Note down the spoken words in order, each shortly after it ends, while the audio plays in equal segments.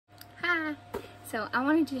So I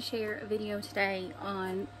wanted to share a video today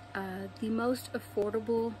on the most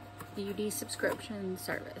affordable beauty subscription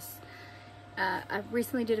service. I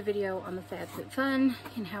recently did a video on the FabFitFun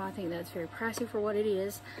and how I think that's very pricey for what it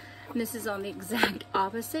is. And this is on the exact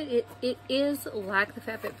opposite. It is like the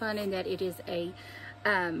FabFitFun in that it is a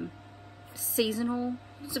seasonal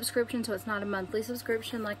subscription, so it's not a monthly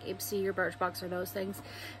subscription like Ipsy or Birchbox or those things.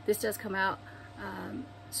 This does come out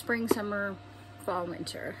spring, summer, fall,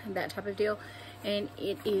 winter, that type of deal. And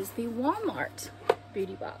it is the Walmart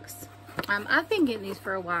beauty box. I've been getting these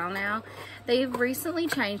for a while now. They've recently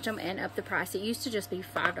changed them and upped the price. It used to just be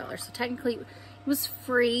 $5, so technically it was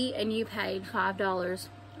free and you paid $5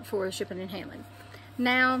 for shipping and handling.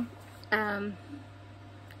 Now I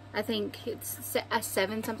think it's a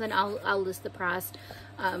 7 something. I'll list the price,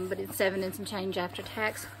 but it's 7 and some change after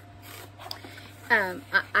tax.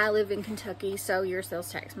 I live in Kentucky, so your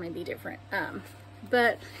sales tax may be different,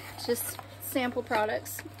 but it's just sample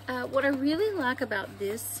products. What I really like about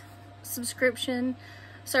this subscription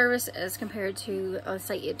service as compared to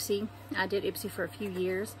say Ipsy, I did Ipsy for a few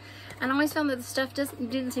years and I always found that the stuff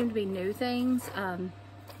didn't seem to be new things,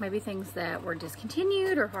 maybe things that were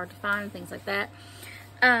discontinued or hard to find and things like that.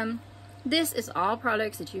 This is all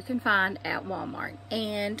products that you can find at Walmart,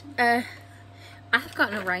 and I've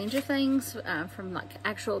gotten a range of things from like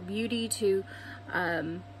actual beauty to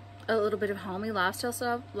a little bit of homey lifestyle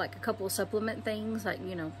stuff, like a couple of supplement things, like,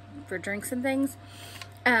 you know, for drinks and things.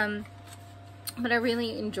 But I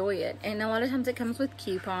really enjoy it, and a lot of times it comes with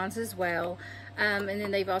coupons as well. And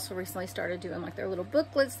then they've also recently started doing like their little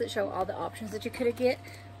booklets that show all the options that you could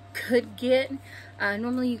get.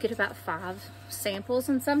 Normally you get about 5 samples,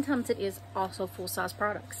 and sometimes it is also full-size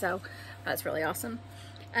products, so that's really awesome.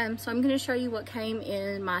 So I'm going to show you what came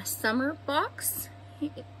in my summer box.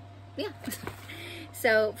 Yeah.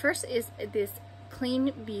 So first is this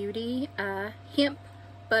Clean Beauty hemp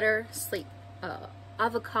butter sleep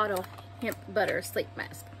avocado hemp butter sleep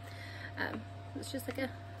mask. It's just like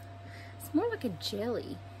it's more like a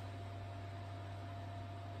jelly.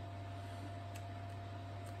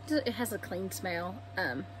 It has a clean smell.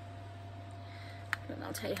 And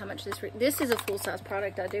I'll tell you how much this is a full-size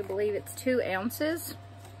product. I do believe it's 2 ounces,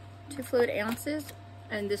 2 fluid ounces,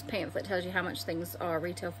 and this pamphlet tells you how much things are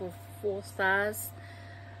retail for full size.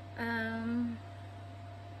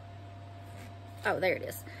 Oh, there it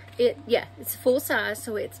is. It's full size,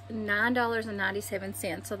 so it's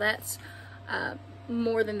 $9.97. So that's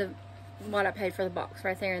more than what I paid for the box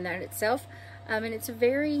right there in that itself. And it's a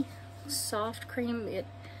very soft cream.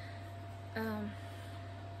 I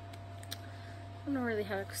don't know really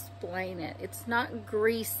how to explain it. It's not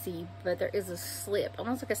greasy, but there is a slip,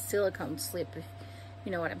 almost like a silicone slip, if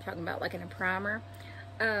you know what I'm talking about, like in a primer.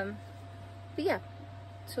 But yeah,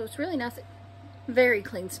 so it's really nice. Very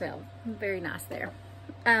clean smell, very nice there.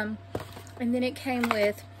 And then it came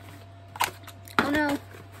with, oh no,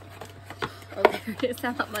 oh there it is.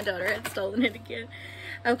 I thought my daughter had stolen it again.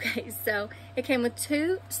 Okay, so it came with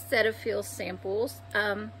 2 Cetaphil samples.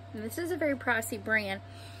 And this is a very pricey brand.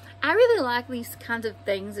 I really like these kinds of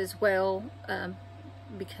things as well,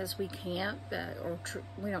 because we camp, or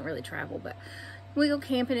we don't really travel, but we go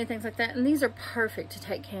camping and things like that, and these are perfect to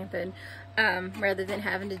take camping, rather than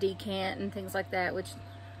having to decant and things like that, which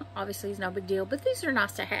obviously is no big deal, but these are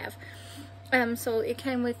nice to have. So it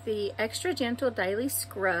came with the Extra Gentle Daily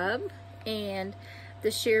Scrub and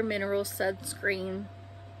the Sheer Mineral Sunscreen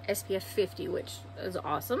SPF 50, which is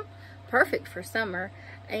awesome, perfect for summer.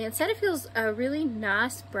 And Cetaphil's a really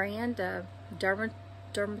nice brand,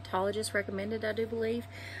 dermatologist recommended, I do believe.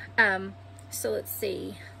 So let's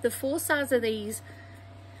see, the full size of these,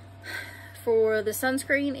 for the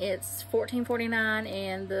sunscreen it's $14.49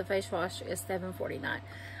 and the face wash is $7.49.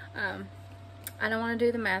 I don't want to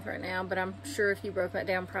do the math right now, but I'm sure if you broke that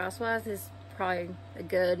down price wise, it's probably a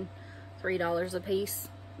good $3 a piece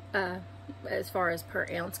as far as per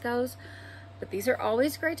ounce goes. But these are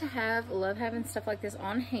always great to have. I love having stuff like this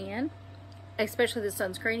on hand, especially the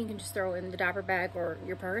sunscreen. You can just throw it in the diaper bag or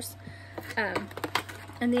your purse.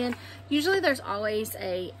 And then usually there's always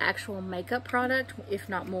a actual makeup product, if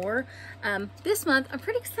not more. This month I'm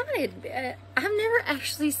pretty excited. I've never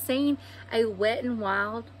actually seen a Wet n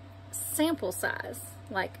Wild sample size.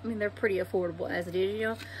 Like, I mean, they're pretty affordable as it is, you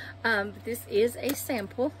know. But this is a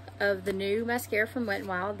sample of the new mascara from Wet n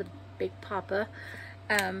Wild, the Big Papa.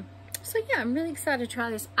 So yeah, I'm really excited to try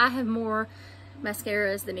this. I have more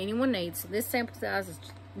mascaras than anyone needs, so this sample size is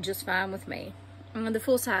just fine with me. The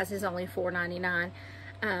full size is only $4.99.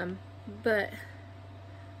 But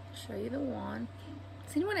I'll show you the wand.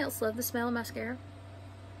 Does anyone else love the smell of mascara?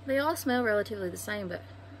 They all smell relatively the same, but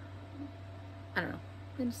I don't know.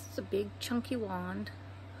 And this is a big chunky wand.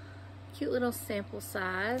 Cute little sample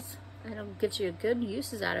size. It'll get you good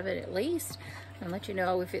uses out of it at least, and let you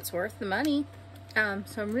know if it's worth the money. So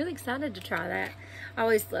I'm really excited to try that. I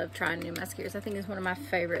always love trying new mascaras. I think it's one of my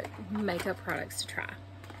favorite makeup products to try.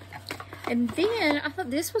 And then I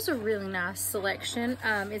thought this was a really nice selection.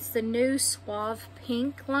 It's the new Suave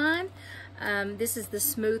Pink line. This is the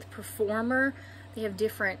Smooth Performer. They have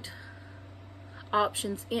different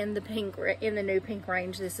options in the new pink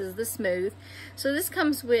range. This is the Smooth. So this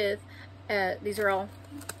comes with these are all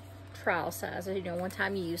trial size, you know,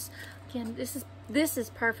 one-time use. Again, this is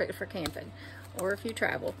perfect for camping or if you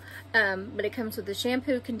travel. But it comes with the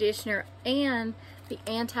shampoo, conditioner, and the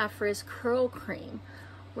anti-frizz curl cream,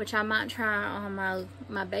 which I might try on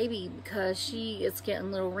my baby because she is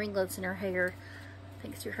getting little ringlets in her hair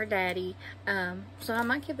thanks to her daddy. So I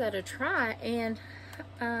might give that a try. And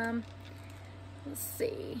let's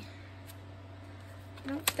see. I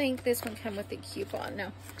don't think this one came with the coupon,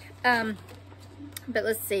 no. But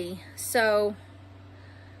let's see. So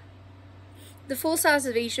the full size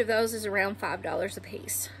of each of those is around $5 a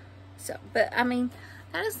piece. So, but I mean,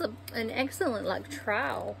 that is an excellent like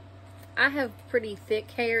trial. I have pretty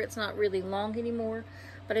thick hair. It's not really long anymore,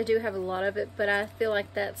 but I do have a lot of it. But I feel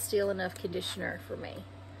like that's still enough conditioner for me.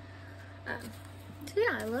 So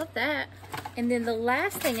yeah, I love that. And then the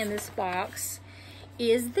last thing in this box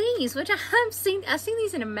is these, which I've seen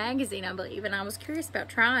these in a magazine, I believe, and I was curious about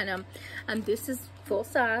trying them. This is full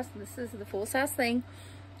size. This is the full size thing,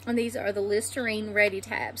 and these are the Listerine Ready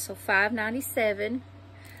tabs. So $5.97.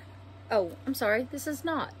 Oh, I'm sorry, this is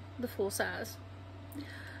not the full size.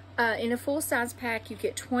 In a full size pack, you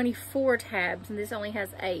get 24 tabs, and this only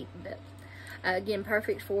has 8. But again,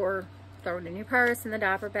 perfect for throwing in your purse, in the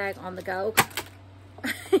diaper bag, on the go.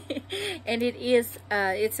 And it is,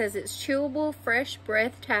 it says it's chewable, fresh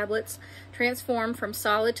breath tablets transformed from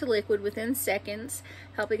solid to liquid within seconds,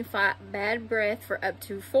 helping fight bad breath for up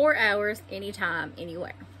to 4 hours, anytime,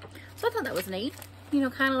 anywhere. So I thought that was neat. You know,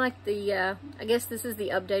 kind of like the, I guess this is the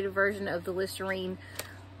updated version of the Listerine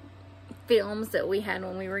films that we had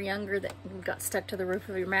when we were younger that got stuck to the roof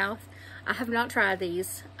of your mouth. I have not tried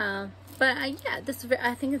these, but yeah,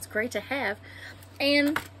 I think it's great to have.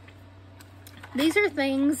 And these are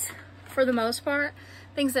things, for the most part,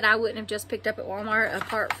 things that I wouldn't have just picked up at Walmart,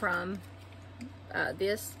 apart from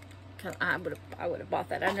this. I would have bought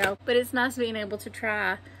that, I know. But it's nice being able to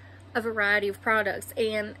try a variety of products.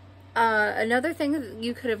 And another thing that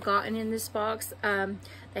you could have gotten in this box,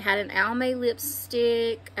 they had an Almay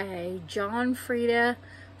lipstick, a John Frieda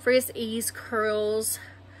Frizz Ease Curls,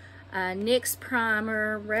 NYX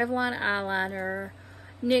primer, Revlon eyeliner,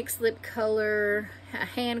 NYX lip color, a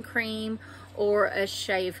hand cream, or a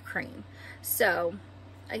shave cream. So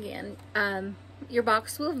again, your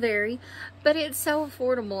box will vary, but it's so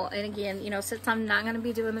affordable. And again, you know, since I'm not going to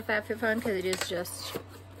be doing the FabFitFun because it's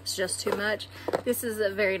just too much, this is a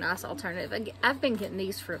very nice alternative. I've been getting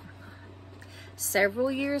these for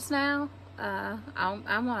several years now. I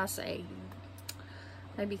want to say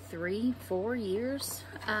maybe 3-4 years,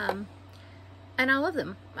 and I love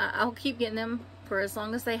them. I'll keep getting them for as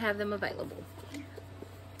long as they have them available.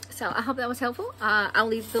 So I hope that was helpful. I'll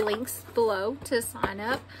leave the links below to sign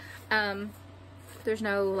up. There's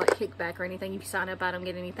no like kickback or anything. If you sign up, I don't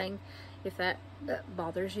get anything if that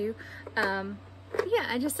bothers you. Yeah,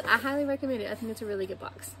 I highly recommend it. I think it's a really good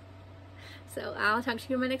box. So I'll talk to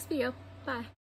you in my next video. Bye.